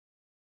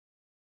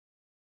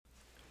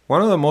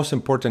One of the most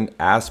important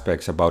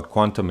aspects about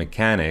quantum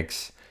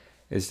mechanics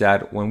is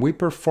that when we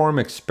perform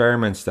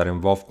experiments that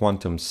involve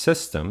quantum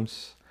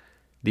systems,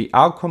 the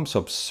outcomes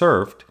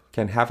observed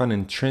can have an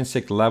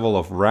intrinsic level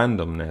of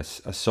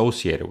randomness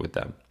associated with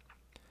them.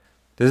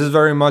 This is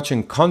very much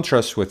in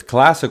contrast with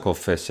classical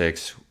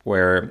physics,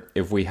 where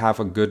if we have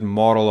a good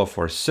model of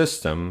our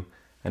system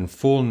and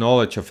full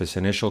knowledge of its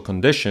initial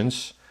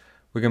conditions,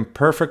 we can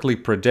perfectly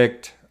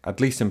predict, at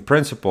least in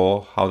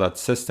principle, how that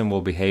system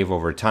will behave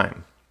over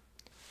time.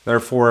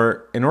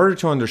 Therefore, in order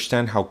to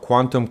understand how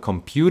quantum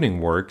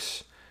computing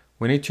works,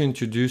 we need to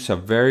introduce a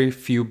very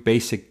few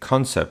basic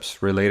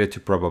concepts related to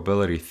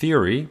probability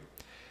theory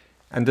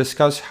and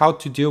discuss how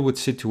to deal with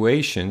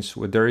situations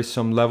where there is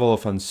some level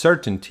of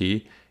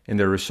uncertainty in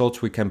the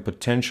results we can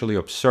potentially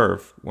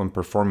observe when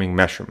performing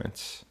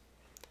measurements.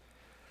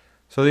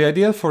 So the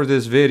idea for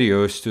this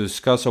video is to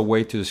discuss a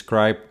way to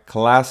describe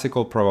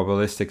classical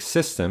probabilistic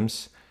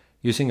systems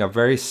using a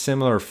very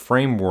similar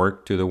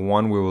framework to the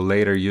one we will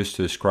later use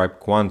to describe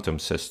quantum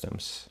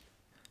systems.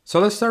 So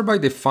let's start by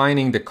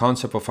defining the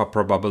concept of a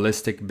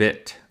probabilistic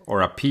bit,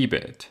 or a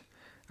p-bit.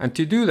 And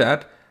to do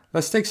that,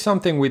 let's take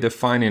something we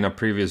defined in a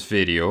previous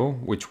video,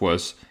 which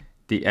was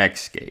the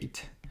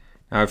X-gate.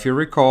 Now, if you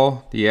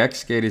recall, the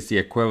X-gate is the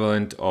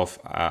equivalent of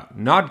a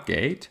NOT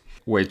gate,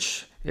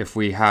 which if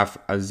we have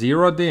a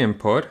 0 at the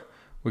input,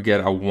 we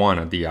get a 1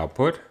 at the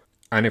output.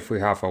 And if we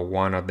have a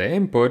 1 at the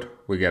input,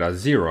 we get a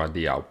 0 at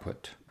the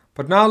output.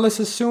 But now let's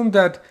assume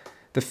that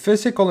the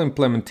physical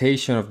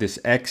implementation of this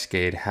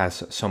X-gate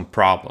has some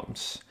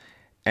problems.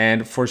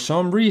 And for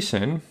some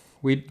reason,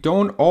 we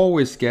don't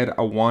always get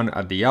a 1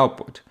 at the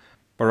output,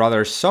 but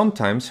rather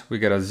sometimes we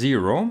get a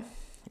 0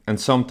 and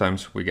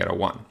sometimes we get a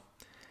 1.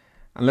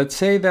 And let's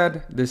say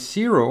that the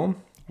 0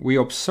 we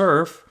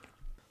observe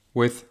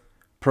with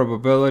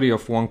probability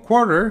of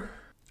 1/4,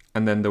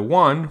 and then the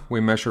 1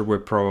 we measure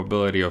with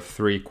probability of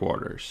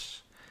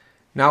 3/4.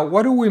 Now,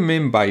 what do we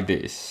mean by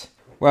this?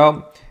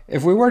 Well,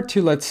 if we were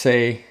to, let's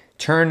say,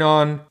 turn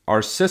on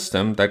our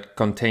system that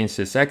contains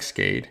this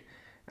X-gate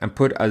and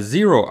put a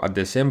 0 at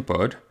this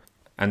input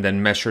and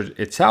then measure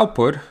its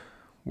output,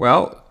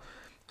 well,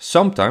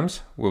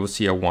 sometimes we will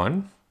see a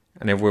 1.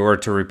 And if we were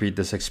to repeat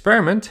this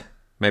experiment,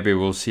 maybe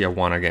we'll see a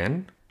 1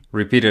 again.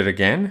 Repeat it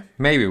again,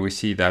 maybe we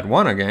see that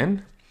 1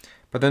 again.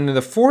 But then in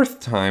the fourth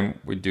time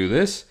we do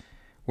this,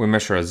 we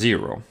measure a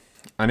 0.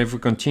 And if we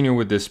continue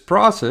with this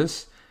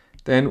process,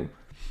 then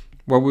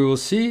what we will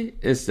see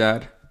is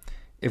that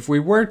if we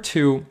were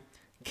to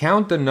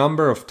count the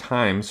number of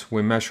times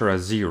we measure a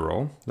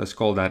 0, let's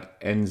call that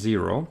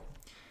n0,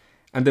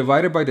 and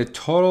divide it by the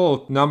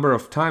total number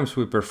of times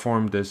we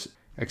perform this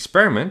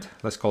experiment,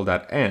 let's call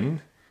that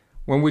n,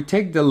 when we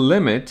take the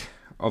limit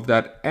of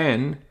that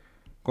n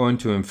going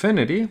to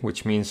infinity,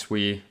 which means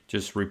we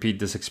just repeat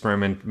this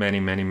experiment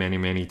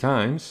many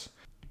times,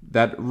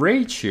 that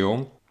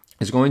ratio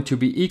is going to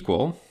be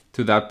equal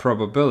to that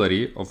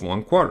probability of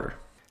 1/4.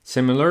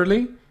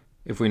 Similarly,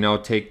 if we now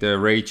take the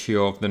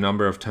ratio of the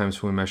number of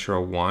times we measure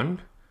a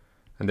 1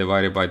 and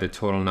divide it by the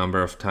total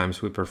number of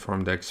times we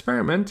perform the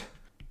experiment,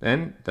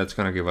 then that's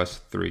going to give us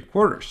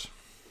 3/4.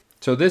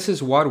 So this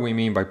is what we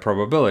mean by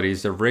probability,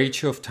 is the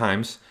ratio of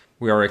times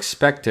we are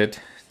expected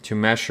to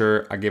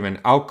measure a given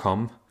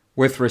outcome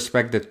with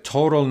respect to the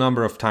total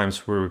number of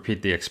times we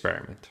repeat the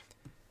experiment.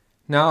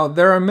 Now,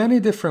 there are many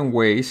different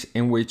ways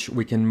in which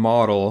we can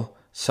model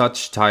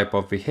such type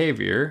of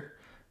behavior,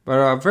 but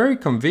a very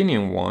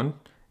convenient one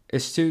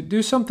is to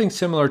do something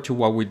similar to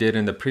what we did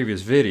in the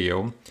previous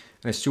video,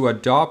 and is to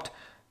adopt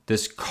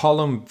this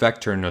column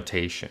vector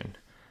notation.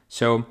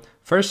 So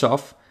first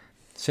off,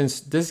 since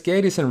this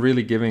gate isn't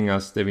really giving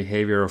us the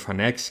behavior of an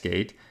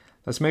X-gate,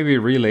 let's maybe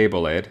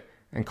relabel it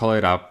and call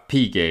it a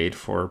P-gate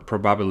for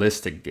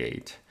probabilistic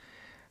gate.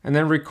 And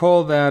then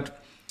recall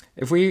that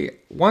if we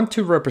want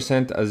to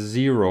represent a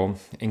 0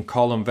 in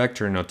column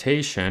vector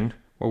notation,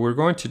 what we're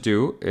going to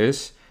do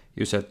is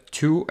use a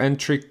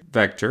 2-entry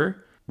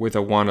vector with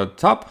a 1 at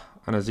the top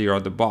and a 0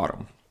 at the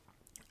bottom.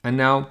 And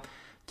now,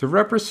 to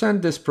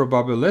represent this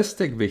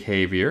probabilistic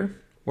behavior,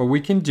 what we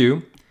can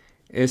do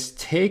is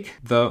take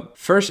the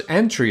first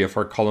entry of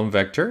our column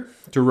vector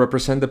to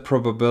represent the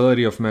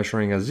probability of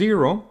measuring a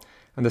 0,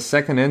 and the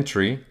second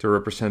entry to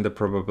represent the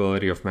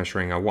probability of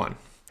measuring a 1.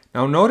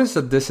 Now notice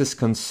that this is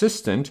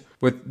consistent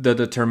with the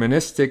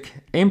deterministic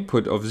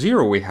input of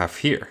 0 we have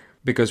here,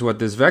 because what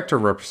this vector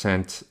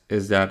represents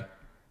is that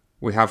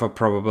we have a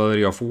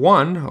probability of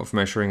 1 of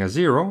measuring a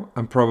 0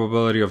 and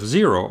probability of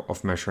 0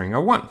 of measuring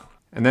a 1.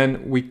 And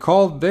then we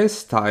call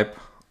this type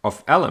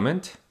of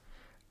element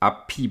a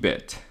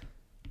p-bit,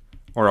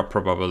 or a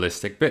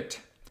probabilistic bit.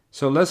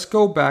 So let's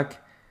go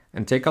back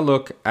and take a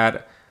look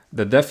at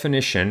the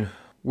definition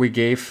we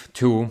gave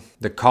to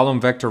the column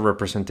vector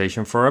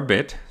representation for a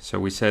bit. So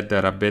we said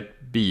that a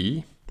bit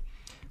B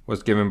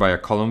was given by a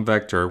column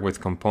vector with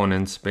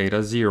components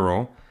beta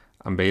 0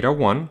 and beta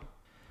 1,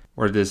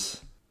 where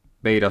this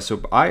beta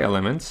sub I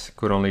elements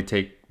could only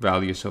take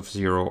values of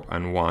 0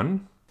 and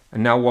 1.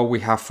 And now what we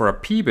have for a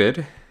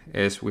p-bit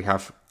is we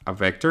have a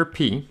vector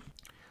P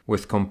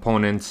with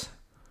components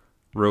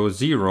row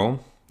 0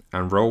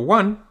 and row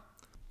 1,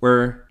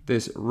 where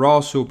these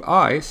row sub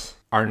i's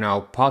are now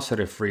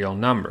positive real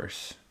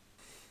numbers.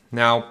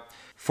 Now,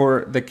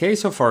 for the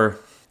case of our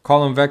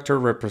column vector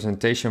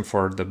representation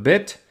for the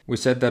bit, we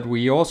said that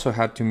we also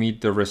had to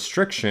meet the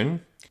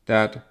restriction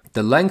that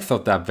the length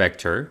of that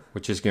vector,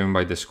 which is given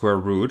by the square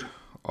root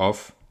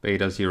of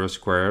beta 0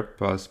 squared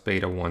plus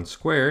beta 1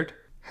 squared,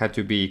 had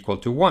to be equal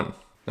to 1.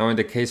 Now, in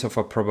the case of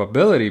a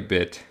probability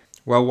bit,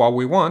 well, what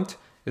we want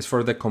is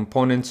for the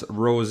components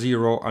row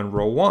 0 and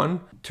row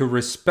 1 to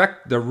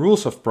respect the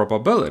rules of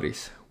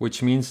probabilities,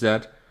 which means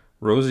that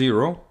row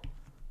 0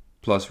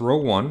 plus row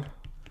 1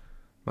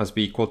 must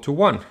be equal to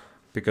 1,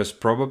 because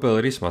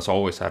probabilities must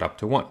always add up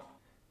to 1.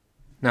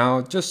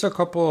 Now, just a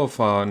couple of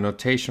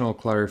notational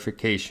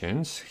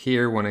clarifications.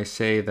 Here, when I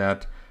say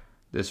that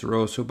this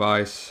row sub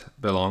i's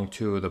belong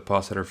to the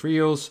positive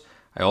reals,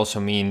 I also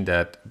mean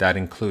that that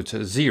includes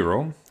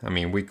 0. I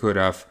mean, we could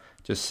have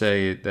just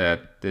say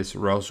that this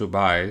row sub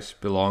i's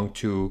belong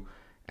to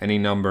any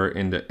number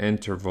in the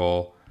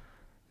interval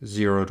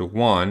 0 to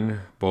 1,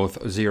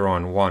 both 0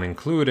 and 1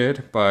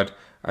 included, but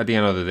at the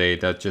end of the day,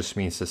 that just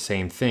means the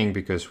same thing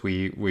because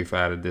we've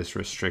added this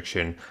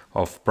restriction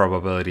of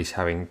probabilities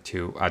having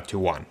to add to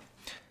 1.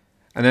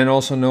 And then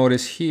also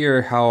notice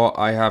here how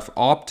I have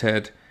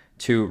opted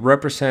to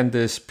represent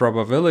this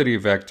probability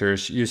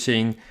vectors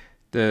using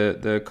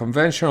the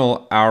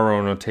conventional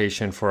arrow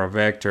notation for a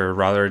vector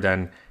rather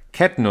than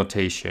ket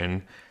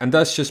notation. And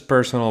that's just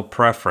personal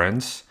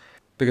preference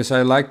because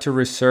I like to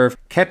reserve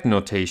ket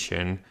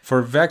notation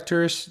for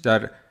vectors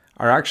that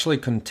are actually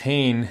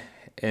contained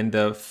in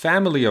the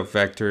family of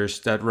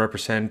vectors that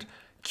represent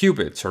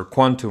qubits or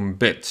quantum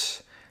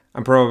bits.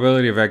 And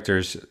probability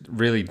vectors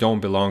really don't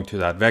belong to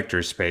that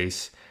vector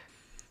space.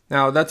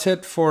 Now that's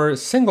it for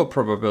single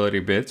probability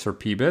bits or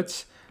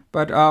p-bits.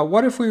 But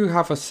what if we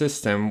have a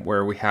system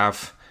where we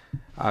have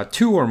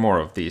 2 or more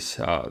of these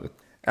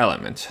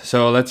elements?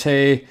 So let's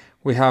say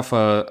we have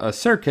a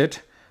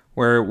circuit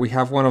where we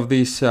have one of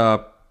these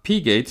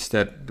p-gates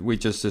that we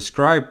just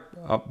described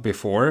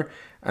before,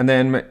 and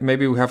then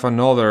maybe we have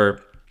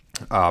another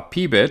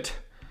p-bit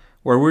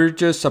where we're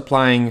just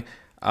applying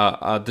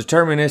a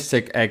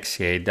deterministic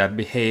x-gate that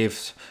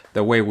behaves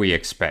the way we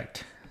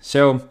expect.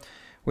 So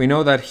we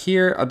know that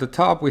here at the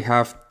top we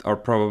have our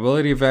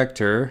probability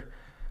vector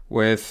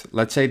with,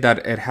 let's say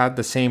that it had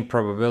the same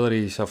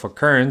probabilities of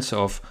occurrence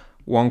of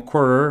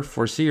 1/4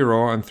 for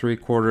 0 and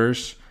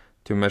 3/4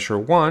 to measure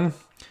 1.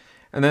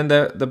 And then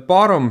the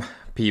bottom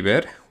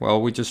p-bit,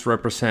 well, we just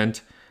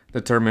represent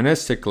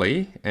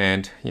deterministically,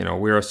 and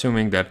we're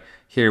assuming that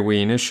here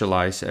we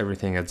initialize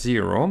everything at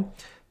 0.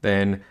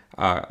 Then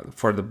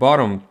for the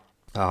bottom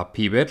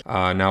p-bit,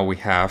 now we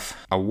have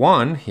a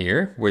 1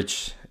 here,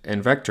 which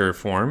in vector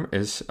form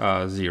is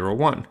 0,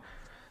 1.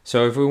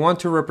 So if we want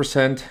to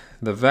represent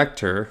the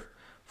vector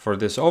for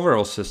this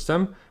overall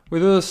system, we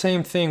do the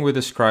same thing we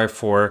described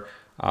for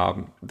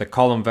the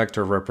column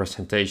vector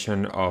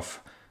representation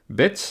of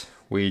bits.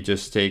 We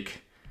just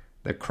take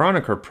the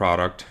Kronecker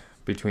product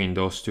between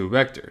those two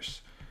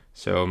vectors.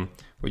 So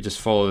we just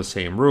follow the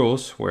same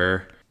rules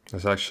where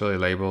let's actually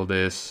label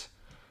this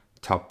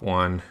top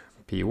one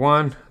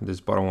P1,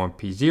 this bottom one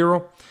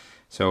P0.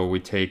 So we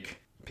take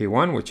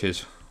P1, which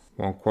is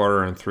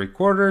 1/4 and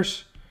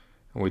 3/4,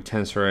 and we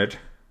tensor it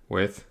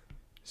with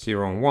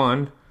 0 and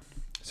 1.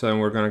 So then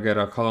we're going to get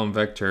a column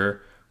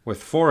vector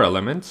with 4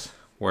 elements,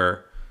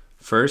 where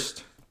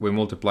first we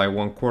multiply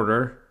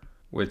 1/4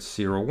 with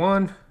 0,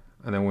 1,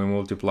 and then we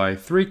multiply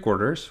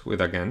 3/4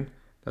 with, again,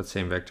 that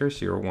same vector,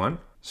 0, 1.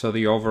 So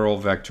the overall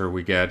vector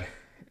we get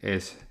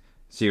is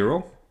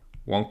 0,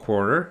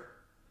 1/4,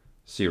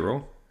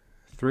 0,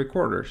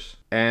 3/4.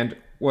 And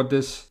what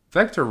this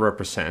vector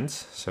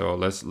represents, so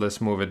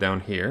let's move it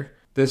down here.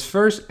 This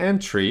first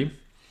entry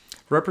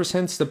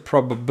represents the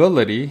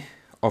probability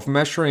of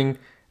measuring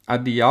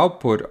at the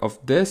output of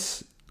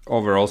this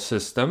overall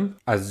system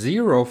a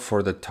 0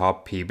 for the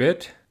top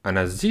p-bit and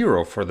a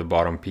 0 for the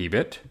bottom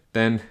p-bit.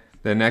 Then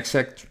the next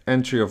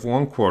entry of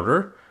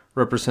 1/4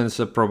 represents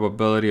the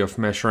probability of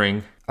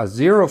measuring a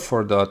 0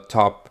 for the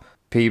top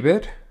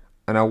p-bit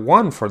and a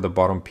 1 for the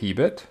bottom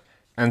p-bit,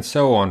 and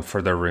so on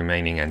for the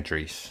remaining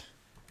entries.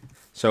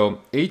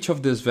 So each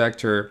of these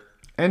vector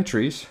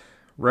entries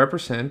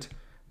represent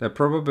the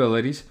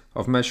probabilities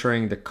of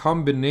measuring the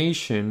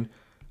combination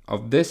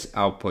of these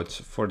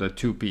outputs for the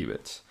two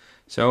p-bits.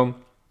 So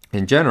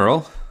in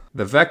general,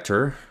 the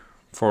vector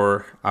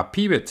for a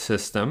p-bit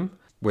system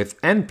with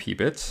n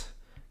p-bits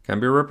can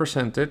be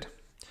represented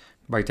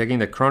by taking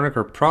the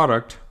Kronecker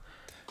product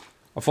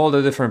of all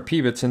the different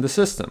p-bits in the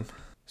system.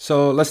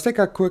 So let's take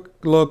a quick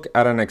look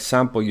at an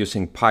example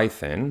using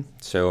Python.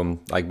 So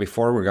like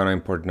before, we're going to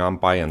import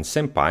NumPy and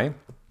SymPy.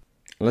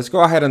 Let's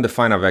go ahead and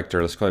define a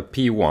vector. Let's call it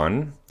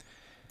P1,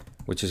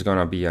 which is going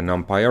to be a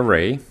NumPy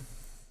array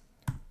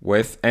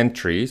with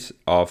entries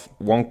of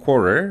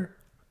 1/4,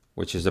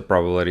 which is the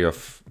probability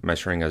of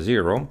measuring a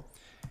 0,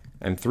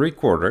 and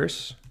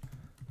 3/4,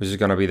 which is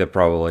going to be the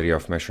probability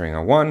of measuring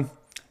a 1.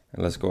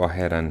 And let's go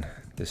ahead and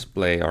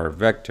display our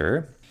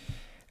vector.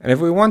 And if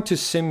we want to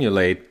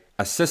simulate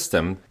a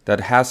system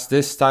that has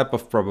this type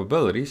of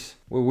probabilities,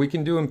 what we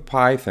can do in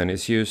Python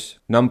is use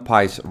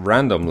NumPy's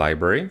random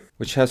library,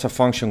 which has a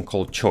function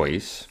called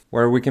choice,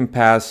 where we can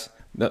pass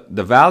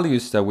the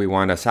values that we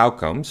want as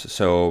outcomes.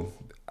 So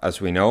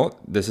as we know,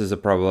 this is the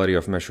probability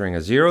of measuring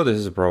a 0, this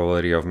is the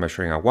probability of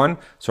measuring a 1.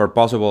 So our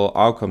possible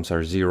outcomes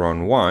are 0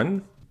 and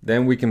 1.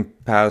 Then we can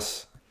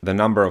pass the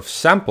number of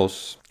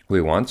samples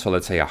we want, so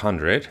let's say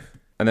 100.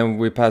 And then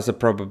we pass the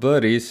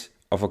probabilities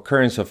of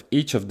occurrence of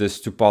each of these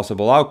two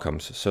possible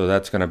outcomes. So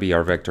that's going to be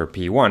our vector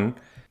p1.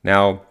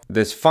 Now,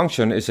 this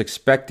function is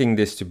expecting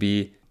this to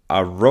be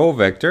a row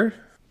vector,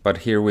 but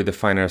here we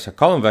define it as a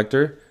column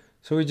vector.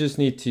 So we just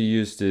need to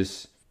use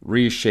this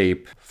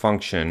reshape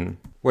function.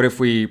 What if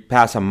we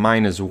pass a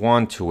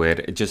 -1 to it?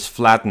 It just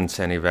flattens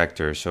any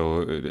vector.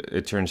 So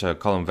it turns a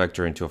column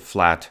vector into a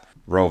flat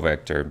row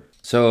vector.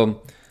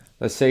 So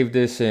let's save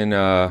this in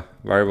a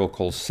variable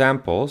called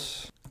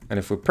samples. And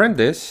if we print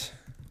this,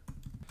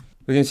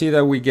 we can see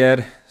that we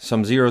get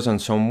some zeros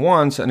and some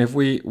ones. And if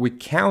we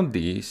count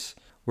these,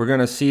 we're going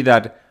to see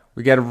that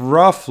we get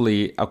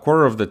roughly a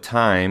quarter of the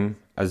time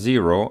a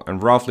 0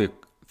 and roughly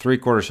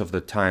 3/4 of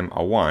the time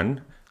a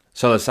 1.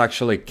 So let's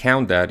actually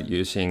count that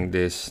using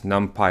this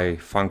NumPy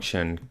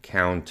function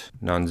count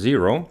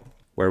non-zero,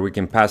 where we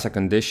can pass a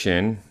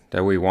condition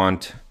that we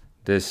want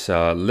this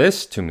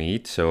list to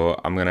meet. So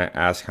I'm going to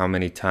ask how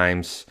many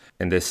times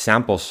in this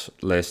samples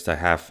list I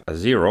have a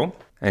 0.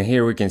 And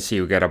here we can see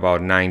we get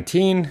about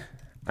 19.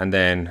 And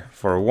then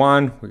for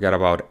 1, we got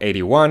about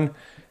 81.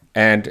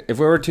 And if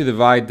we were to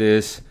divide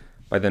this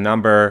by the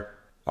number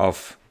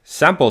of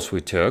samples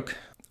we took,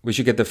 we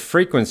should get the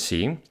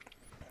frequency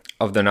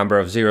of the number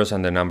of zeros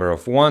and the number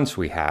of ones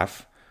we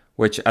have,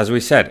 which, as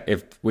we said,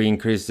 if we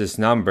increase this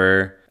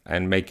number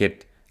and make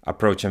it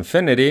approach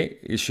infinity,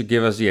 it should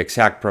give us the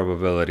exact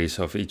probabilities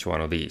of each one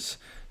of these.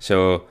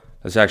 So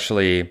let's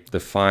actually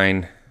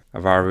define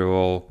a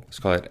variable, let's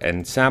call it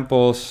n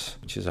samples,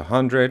 which is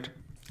 100,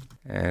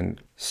 and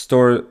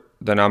store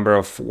the number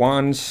of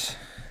ones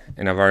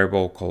in a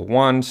variable called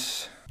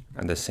ones,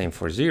 and the same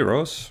for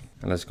zeros.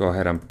 And let's go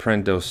ahead and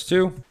print those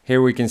two.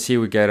 Here we can see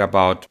we get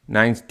about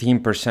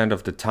 19%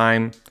 of the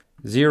time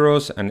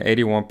zeros and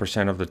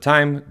 81% of the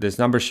time. This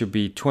number should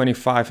be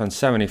 25 and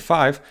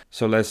 75.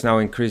 So let's now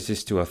increase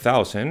this to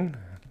 1,000.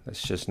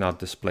 Let's just not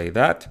display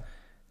that.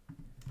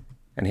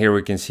 And here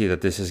we can see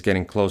that this is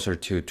getting closer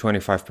to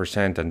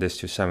 25% and this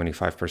to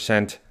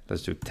 75%.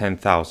 Let's do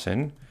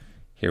 10,000.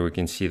 Here we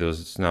can see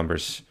those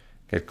numbers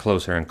get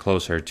closer and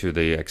closer to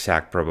the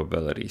exact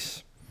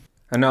probabilities.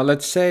 And now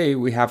let's say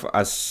we have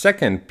a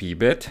second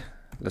p-bit,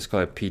 let's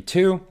call it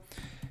p2,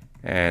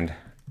 and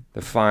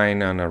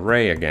define an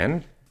array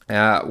again,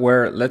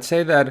 where let's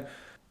say that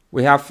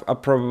we have a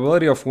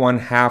probability of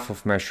 1/2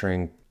 of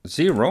measuring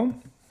 0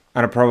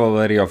 and a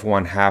probability of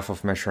 1/2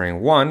 of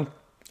measuring 1.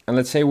 And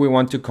let's say we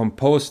want to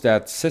compose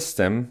that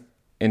system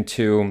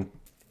into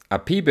a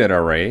p-bit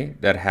array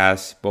that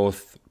has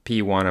both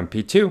p1 and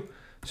p2.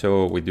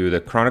 So we do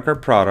the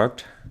Kronecker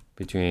product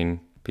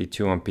between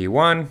p2 and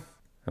p1.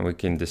 And we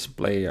can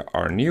display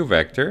our new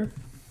vector,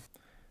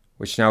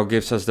 which now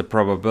gives us the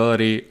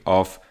probability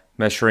of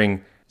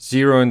measuring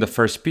 0 in the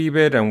first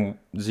p-bit and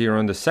 0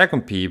 in the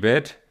second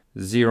p-bit,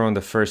 0 in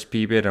the first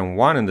p-bit and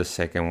 1 in the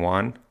second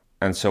one,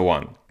 and so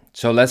on.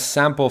 So let's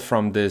sample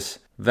from this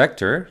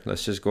vector.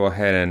 Let's just go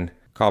ahead and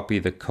copy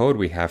the code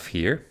we have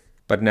here.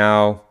 But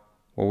now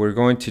what we're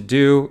going to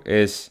do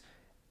is,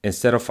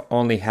 instead of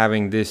only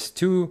having these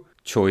two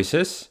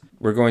choices,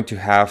 we're going to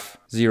have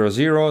 0,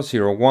 0,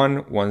 0,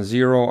 1, 1,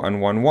 0,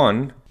 and 1,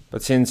 1.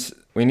 But since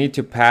we need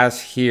to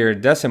pass here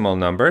decimal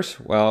numbers,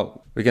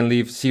 well, we can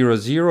leave 0,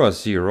 0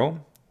 as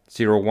 0,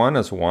 0, 1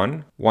 as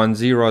 1, 1,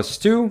 0 as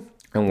 2,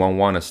 and 1,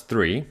 1 as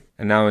 3.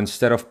 And now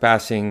instead of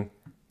passing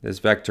this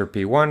vector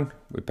p1,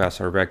 we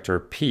pass our vector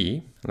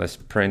p. Let's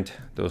print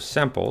those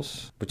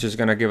samples, which is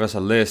going to give us a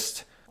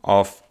list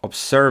of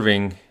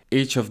observing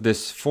each of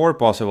these 4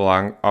 possible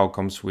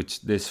outcomes with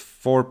these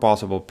 4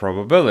 possible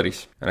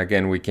probabilities. And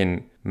again, we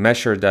can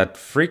measure that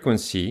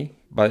frequency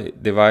by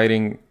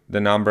dividing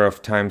the number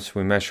of times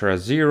we measure a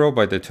 0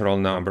 by the total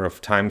number of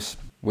times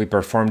we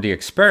perform the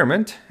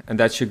experiment. And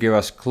that should give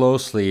us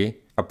closely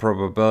a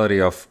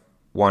probability of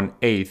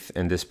 1/8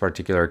 in this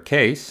particular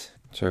case.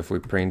 So if we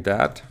print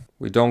that,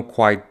 we don't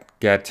quite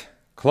get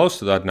close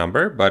to that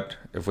number, but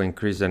if we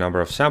increase the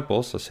number of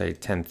samples, let's say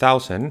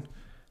 10,000,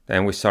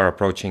 then we start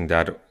approaching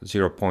that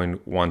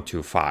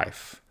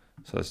 0.125.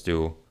 So let's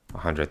do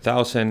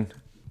 100,000.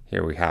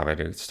 Here we have it.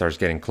 It starts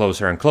getting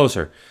closer and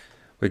closer.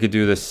 We could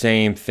do the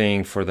same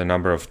thing for the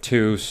number of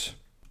 2s,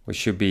 which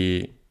should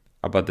be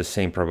about the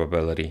same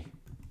probability.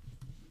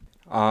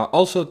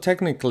 Also,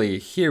 technically,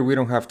 here we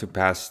don't have to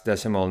pass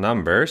decimal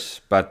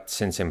numbers, but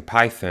since in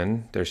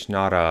Python there's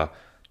not a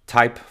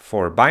type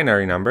for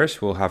binary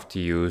numbers, we'll have to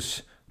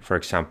use, for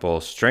example,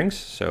 strings.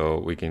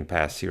 So we can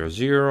pass 0,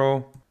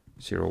 0,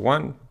 0,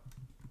 1,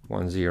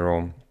 1,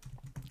 0,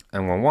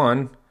 and 1,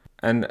 1.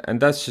 And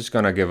that's just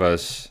going to give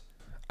us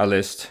a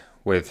list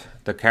with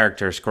the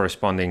characters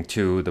corresponding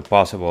to the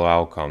possible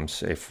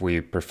outcomes if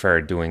we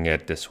prefer doing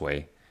it this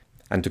way.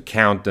 And to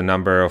count the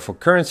number of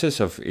occurrences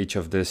of each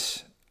of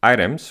these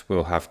items,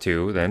 we'll have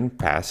to then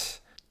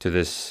pass to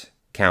this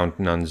count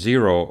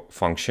non-zero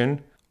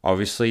function,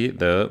 obviously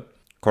the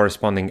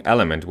corresponding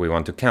element we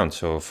want to count.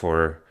 So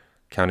for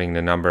counting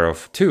the number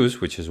of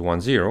 2's, which is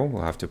 1, 0,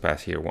 we'll have to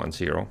pass here 1,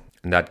 0.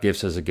 And that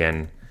gives us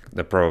again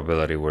the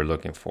probability we're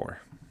looking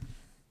for.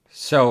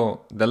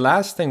 So the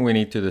last thing we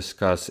need to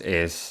discuss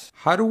is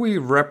how do we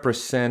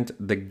represent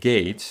the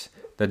gates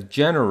that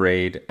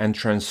generate and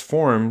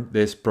transform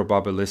these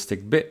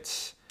probabilistic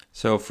bits?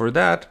 So for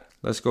that,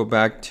 let's go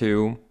back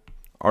to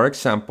our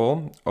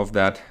example of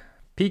that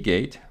P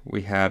gate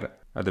we had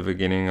at the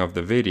beginning of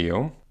the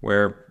video,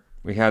 where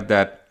we had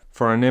that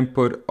for an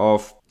input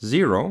of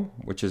 0,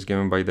 which is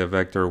given by the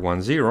vector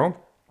 1, 0,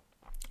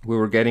 we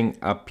were getting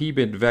a P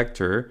bit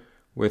vector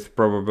with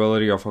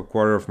probability of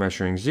 1/4 of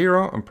measuring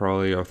 0 and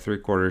probability of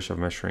 3/4 of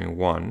measuring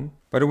 1.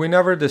 But we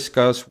never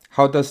discussed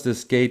how does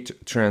this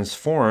gate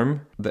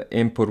transform the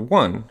input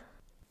 1.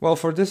 Well,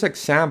 for this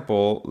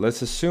example,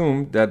 let's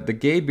assume that the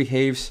gate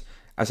behaves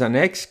as an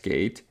X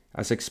gate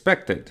as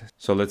expected.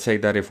 So let's say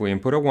that if we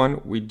input a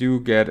 1, we do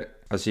get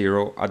a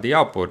 0 at the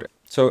output.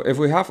 So if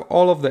we have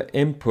all of the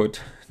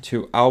input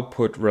to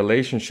output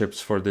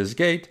relationships for this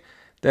gate,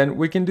 then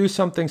we can do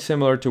something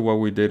similar to what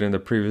we did in the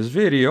previous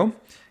video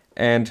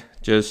and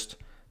just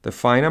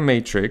define a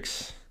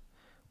matrix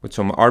with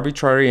some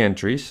arbitrary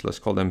entries. Let's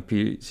call them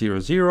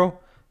P00,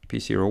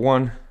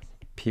 P01,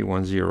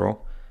 P10,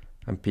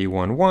 and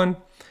P11,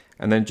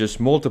 and then just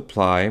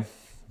multiply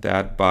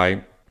that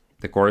by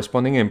the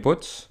corresponding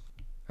inputs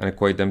and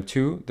equate them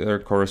to their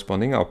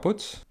corresponding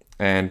outputs.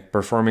 And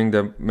performing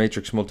the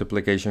matrix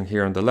multiplication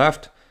here on the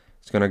left,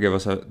 it's going to give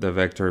us the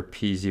vector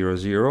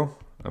P00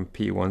 and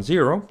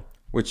P10,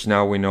 which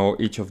now we know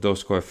each of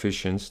those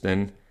coefficients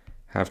then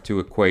have to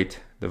equate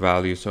the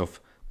values of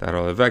that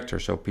other vector.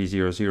 So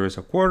P00 is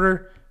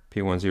 1/4,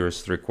 P10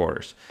 is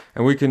 3/4.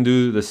 And we can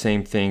do the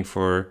same thing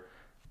for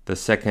the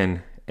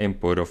second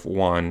input of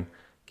 1,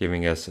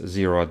 giving us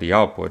 0 at the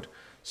output.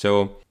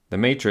 So the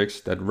matrix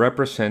that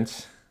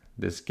represents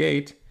this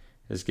gate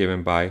is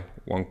given by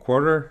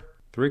 1/4,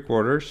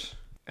 3/4,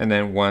 and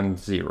then 1,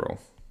 0.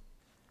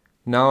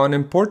 Now, an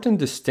important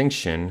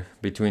distinction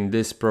between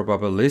these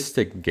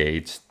probabilistic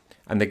gates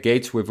and the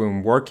gates we've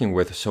been working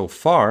with so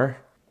far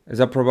is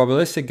that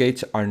probabilistic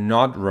gates are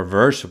not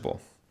reversible.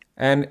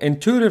 And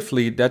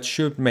intuitively, that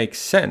should make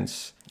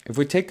sense. If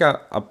we take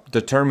a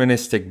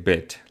deterministic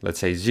bit, let's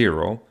say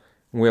 0,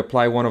 and we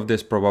apply one of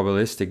these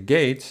probabilistic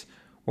gates,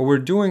 what we're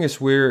doing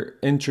is we're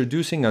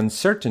introducing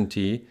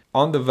uncertainty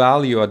on the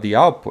value at the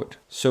output.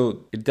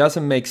 So it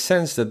doesn't make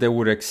sense that there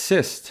would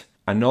exist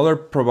another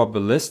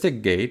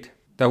probabilistic gate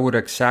that would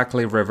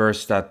exactly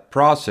reverse that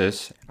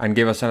process and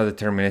give us a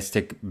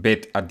deterministic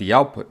bit at the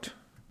output.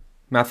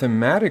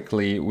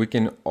 Mathematically, we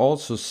can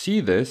also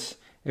see this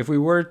if we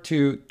were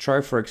to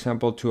try, for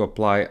example, to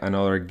apply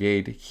another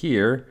gate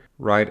here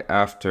right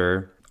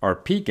after our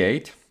P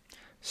gate,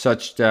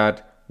 such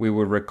that we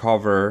would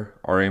recover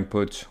our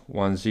inputs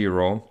 1,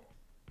 0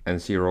 and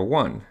 0,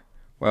 1.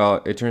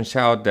 Well, it turns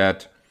out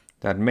that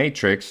that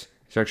matrix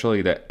is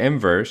actually the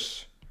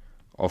inverse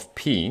of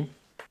P.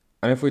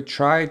 And if we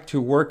try to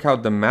work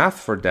out the math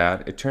for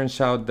that, it turns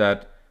out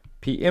that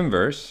P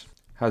inverse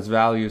has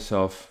values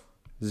of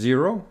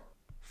 0,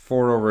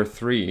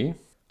 4/3,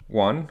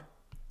 1,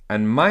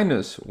 and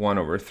minus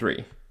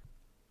 1/3.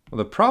 Well,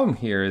 the problem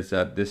here is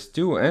that these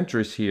two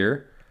entries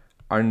here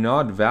are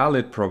not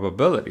valid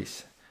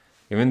probabilities.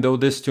 Even though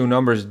these two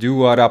numbers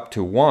do add up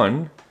to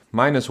 1,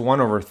 minus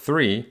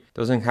 1/3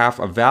 doesn't have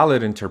a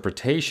valid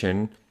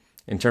interpretation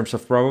in terms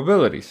of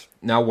probabilities.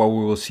 Now, what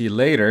we will see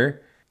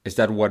later is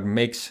that what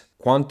makes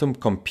quantum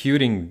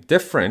computing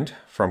different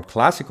from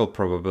classical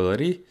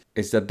probability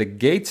is that the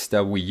gates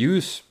that we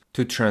use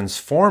to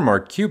transform our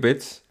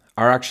qubits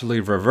are actually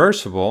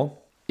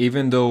reversible,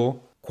 even though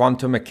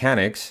quantum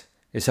mechanics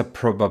is a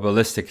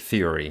probabilistic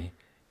theory.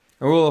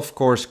 And we'll of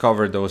course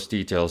cover those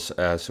details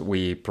as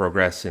we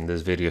progress in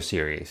this video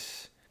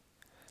series.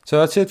 So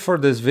that's it for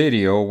this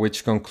video,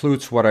 which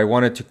concludes what I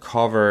wanted to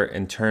cover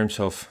in terms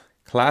of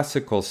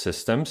classical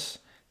systems.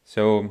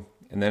 So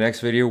in the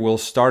next video, we'll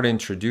start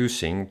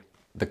introducing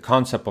the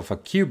concept of a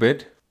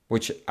qubit,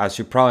 which, as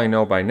you probably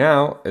know by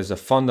now, is a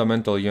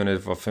fundamental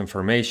unit of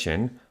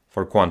information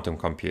for quantum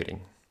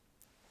computing.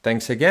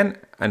 Thanks again,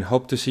 and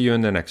hope to see you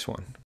in the next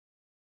one.